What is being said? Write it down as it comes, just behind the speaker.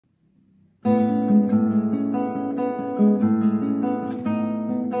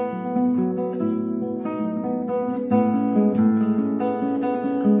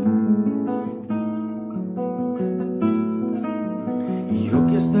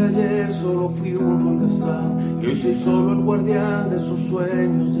hasta ayer solo fui un holgazán, y hoy soy solo el guardián de sus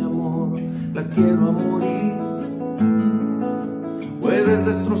sueños de amor. La quiero a morir. Puedes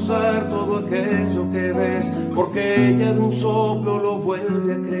destrozar todo aquello que ves, porque ella de un soplo lo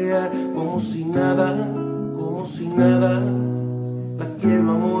vuelve a crear, como si nada, como si nada. La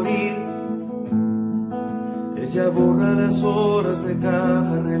quiero a morir. Ella borra las horas de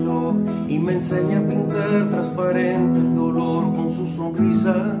cada reloj y me enseña a pintar transparente el dolor con su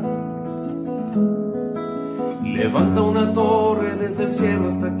sonrisa. Levanta una torre desde el cielo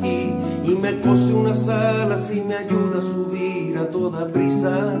hasta aquí y me cose unas alas y me ayuda a subir a toda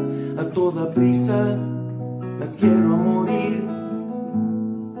prisa, a toda prisa. La quiero a morir.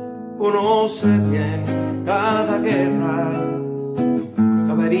 Conoce bien cada guerra,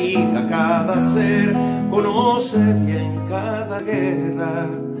 cada herida, cada ser. Conoce bien cada guerra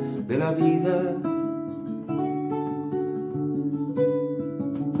de la vida.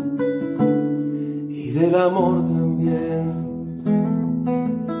 Y del amor también.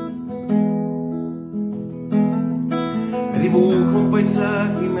 Me dibuja un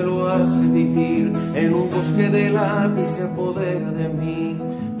paisaje y me lo hace vivir. En un bosque de lápiz se apodera de mí.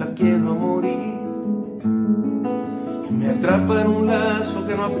 La quiero a morir. Me atrapa en un lazo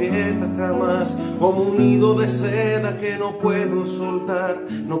que no aprieta jamás, como un nido de seda que no puedo soltar.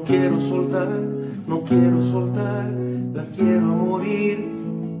 No quiero soltar, no quiero soltar. La quiero a morir.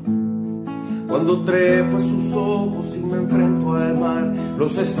 Cuando trepo a sus ojos y me enfrento al mar,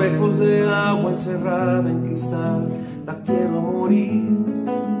 los espejos de agua encerrada en cristal. La quiero a morir.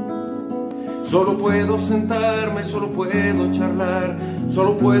 Solo puedo sentarme, solo puedo charlar,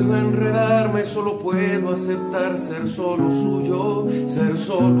 solo puedo enredarme, solo puedo aceptar ser solo suyo, ser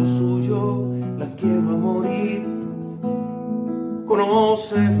solo suyo. La quiero a morir.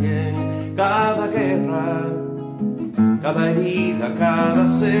 Conoce bien cada guerra, cada herida, cada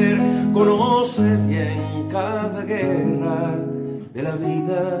ser. Conoce bien cada guerra de la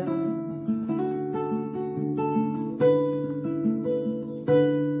vida.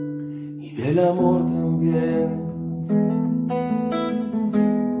 El amor también.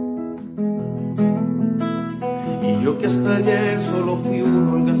 Y yo que hasta ayer solo fui un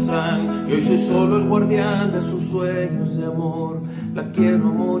holgazán, y hoy soy solo el guardián de sus sueños de amor. La quiero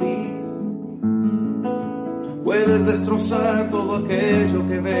a morir. Puedes destrozar todo aquello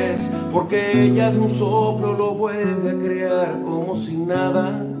que ves, porque ella de un soplo lo vuelve a crear, como si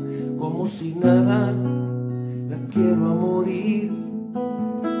nada, como si nada. La quiero a morir.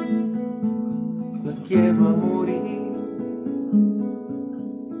 La quiero a morir.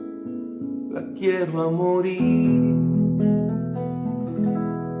 La quiero a morir.